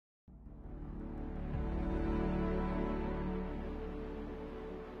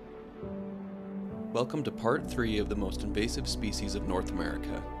Welcome to part 3 of the most invasive species of North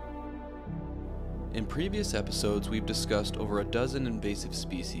America. In previous episodes, we've discussed over a dozen invasive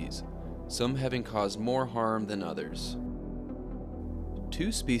species, some having caused more harm than others.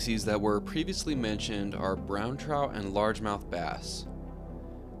 Two species that were previously mentioned are brown trout and largemouth bass.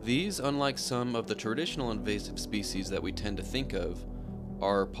 These, unlike some of the traditional invasive species that we tend to think of,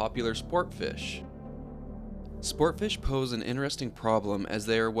 are popular sport fish. Sport fish pose an interesting problem as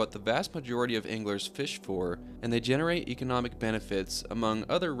they are what the vast majority of anglers fish for, and they generate economic benefits among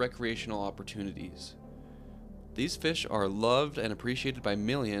other recreational opportunities. These fish are loved and appreciated by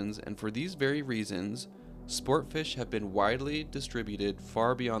millions, and for these very reasons, sport fish have been widely distributed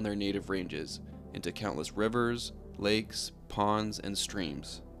far beyond their native ranges, into countless rivers, lakes, ponds, and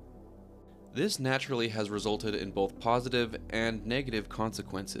streams. This naturally has resulted in both positive and negative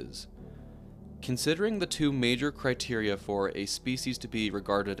consequences. Considering the two major criteria for a species to be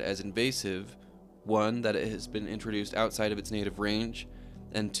regarded as invasive, one, that it has been introduced outside of its native range,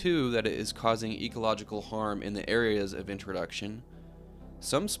 and two, that it is causing ecological harm in the areas of introduction,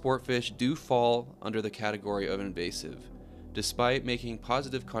 some sport fish do fall under the category of invasive, despite making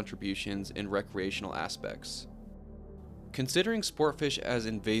positive contributions in recreational aspects. Considering sport fish as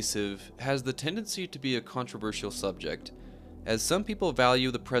invasive has the tendency to be a controversial subject, as some people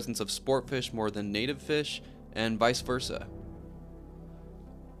value the presence of sport fish more than native fish, and vice versa.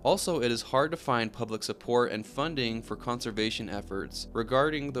 Also, it is hard to find public support and funding for conservation efforts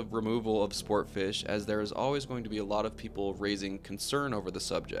regarding the removal of sport fish, as there is always going to be a lot of people raising concern over the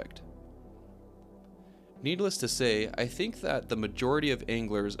subject. Needless to say, I think that the majority of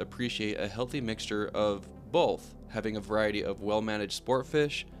anglers appreciate a healthy mixture of both, having a variety of well-managed sport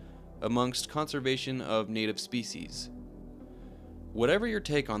fish amongst conservation of native species. Whatever your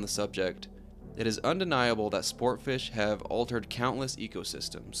take on the subject, it is undeniable that sport fish have altered countless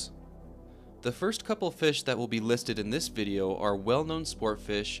ecosystems. The first couple fish that will be listed in this video are well-known sport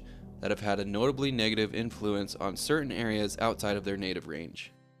fish that have had a notably negative influence on certain areas outside of their native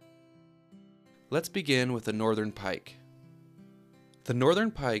range. Let's begin with the northern pike. The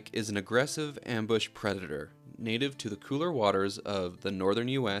northern pike is an aggressive ambush predator native to the cooler waters of the northern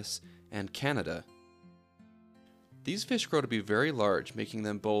US and Canada. These fish grow to be very large, making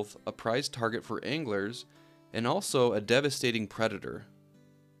them both a prized target for anglers and also a devastating predator.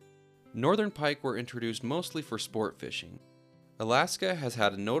 Northern pike were introduced mostly for sport fishing. Alaska has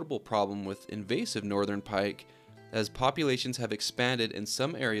had a notable problem with invasive northern pike, as populations have expanded in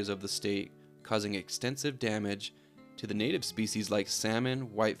some areas of the state, causing extensive damage to the native species like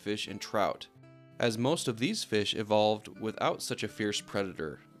salmon, whitefish, and trout, as most of these fish evolved without such a fierce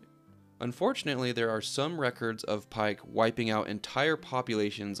predator. Unfortunately, there are some records of pike wiping out entire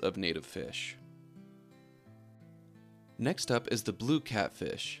populations of native fish. Next up is the blue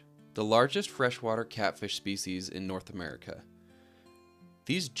catfish, the largest freshwater catfish species in North America.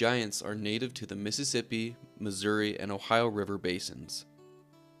 These giants are native to the Mississippi, Missouri, and Ohio River basins.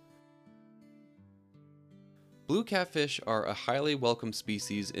 Blue catfish are a highly welcome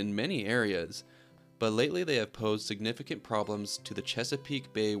species in many areas, but lately they have posed significant problems to the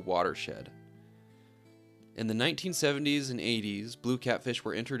Chesapeake Bay watershed. In the 1970s and 80s, blue catfish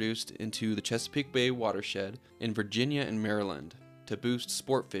were introduced into the Chesapeake Bay watershed in Virginia and Maryland to boost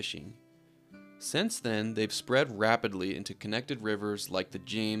sport fishing. Since then, they've spread rapidly into connected rivers like the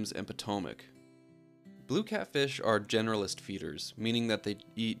James and Potomac. Blue catfish are generalist feeders, meaning that they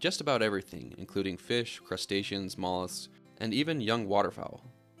eat just about everything, including fish, crustaceans, mollusks, and even young waterfowl.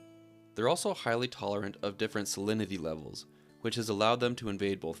 They're also highly tolerant of different salinity levels, which has allowed them to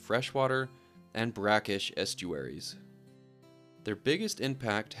invade both freshwater and brackish estuaries. Their biggest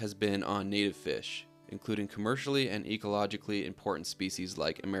impact has been on native fish, including commercially and ecologically important species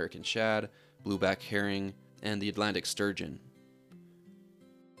like American shad, blueback herring, and the Atlantic sturgeon.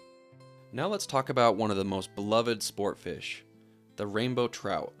 Now let's talk about one of the most beloved sport fish, the rainbow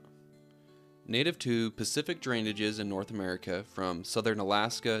trout. Native to Pacific drainages in North America, from southern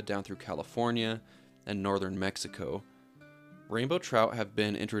Alaska down through California and northern Mexico, rainbow trout have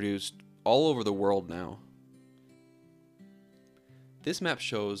been introduced all over the world now. This map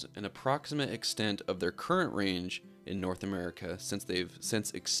shows an approximate extent of their current range in North America, since they've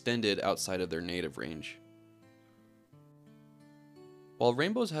since extended outside of their native range. While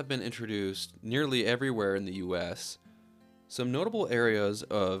rainbows have been introduced nearly everywhere in the US, some notable areas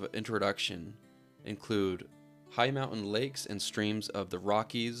of introduction include high mountain lakes and streams of the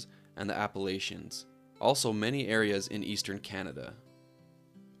Rockies and the Appalachians, also many areas in eastern Canada.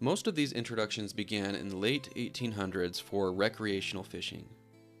 Most of these introductions began in the late 1800s for recreational fishing.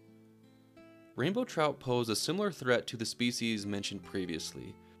 Rainbow trout pose a similar threat to the species mentioned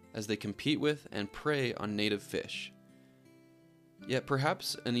previously, as they compete with and prey on native fish. Yet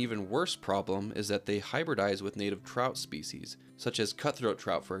perhaps an even worse problem is that they hybridize with native trout species, such as cutthroat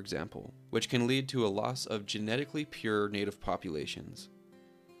trout for example, which can lead to a loss of genetically pure native populations.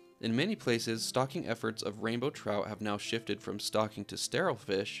 In many places, stocking efforts of rainbow trout have now shifted from stocking to sterile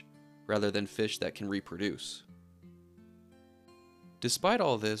fish rather than fish that can reproduce. Despite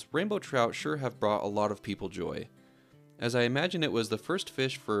all this, rainbow trout sure have brought a lot of people joy, as I imagine it was the first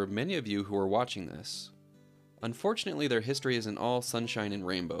fish for many of you who are watching this. Unfortunately, their history isn't all sunshine and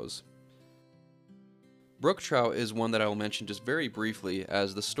rainbows. Brook trout is one that I will mention just very briefly,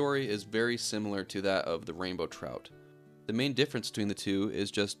 as the story is very similar to that of the rainbow trout. The main difference between the two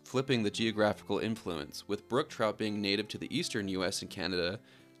is just flipping the geographical influence, with brook trout being native to the eastern US and Canada,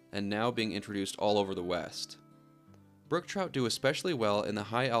 and now being introduced all over the West. Brook trout do especially well in the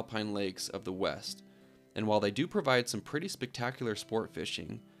high alpine lakes of the West, and while they do provide some pretty spectacular sport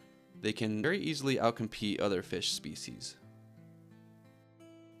fishing, they can very easily outcompete other fish species.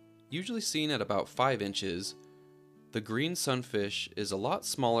 Usually seen at about 5 inches, the green sunfish is a lot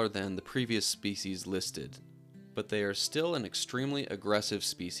smaller than the previous species listed, but they are still an extremely aggressive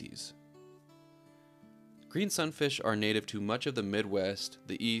species. Green sunfish are native to much of the Midwest,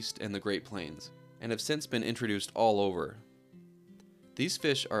 the East, and the Great Plains, and have since been introduced all over. These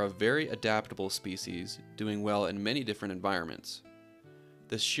fish are a very adaptable species, doing well in many different environments.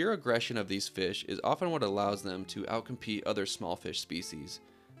 The sheer aggression of these fish is often what allows them to outcompete other small fish species,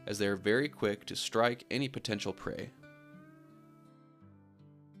 as they are very quick to strike any potential prey.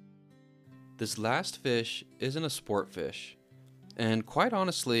 This last fish isn't a sport fish, and quite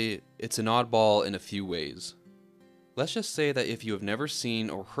honestly, it's an oddball in a few ways. Let's just say that if you have never seen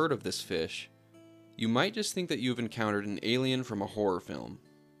or heard of this fish, you might just think that you've encountered an alien from a horror film.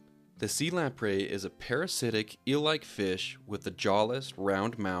 The sea lamprey is a parasitic, eel-like fish with a jawless,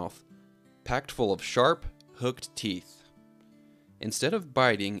 round mouth, packed full of sharp, hooked teeth. Instead of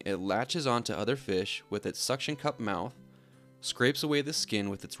biting, it latches onto other fish with its suction cup mouth, scrapes away the skin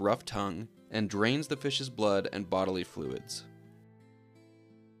with its rough tongue, and drains the fish's blood and bodily fluids.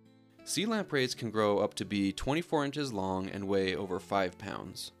 Sea lampreys can grow up to be 24 inches long and weigh over 5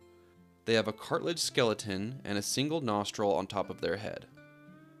 pounds. They have a cartilage skeleton and a single nostril on top of their head.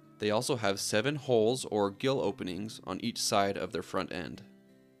 They also have 7 holes or gill openings on each side of their front end.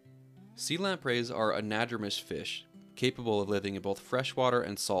 Sea lampreys are anadromous fish, capable of living in both freshwater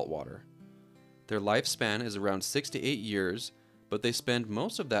and saltwater. Their lifespan is around 6 to 8 years, but they spend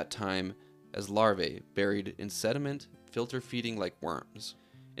most of that time as larvae buried in sediment, filter feeding like worms.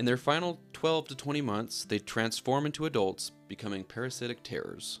 In their final 12 to 20 months, they transform into adults, becoming parasitic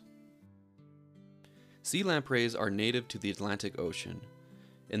terrors. Sea lampreys are native to the Atlantic Ocean.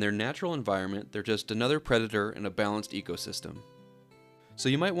 In their natural environment, they're just another predator in a balanced ecosystem. So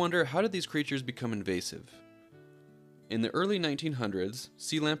you might wonder, how did these creatures become invasive? In the early 1900s,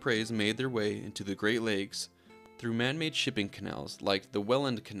 sea lampreys made their way into the Great Lakes through man-made shipping canals like the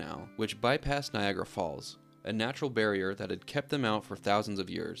Welland Canal, which bypassed Niagara Falls, a natural barrier that had kept them out for thousands of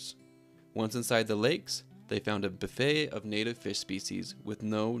years. Once inside the lakes, they found a buffet of native fish species with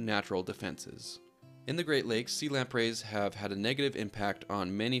no natural defenses. In the Great Lakes, sea lampreys have had a negative impact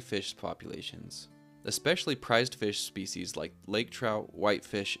on many fish populations, especially prized fish species like lake trout,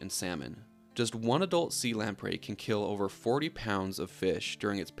 whitefish, and salmon. Just one adult sea lamprey can kill over 40 pounds of fish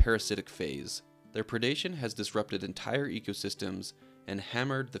during its parasitic phase. Their predation has disrupted entire ecosystems and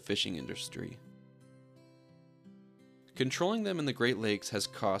hammered the fishing industry. Controlling them in the Great Lakes has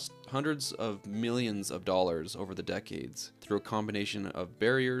cost hundreds of millions of dollars over the decades through a combination of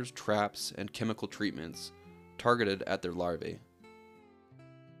barriers, traps, and chemical treatments targeted at their larvae.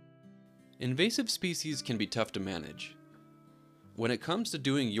 Invasive species can be tough to manage. When it comes to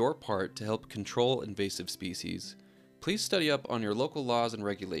doing your part to help control invasive species, please study up on your local laws and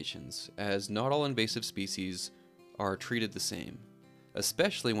regulations, as not all invasive species are treated the same,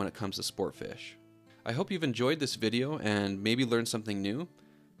 especially when it comes to sport fish. I hope you've enjoyed this video and maybe learned something new.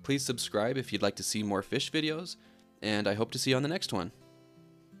 Please subscribe if you'd like to see more fish videos, and I hope to see you on the next one.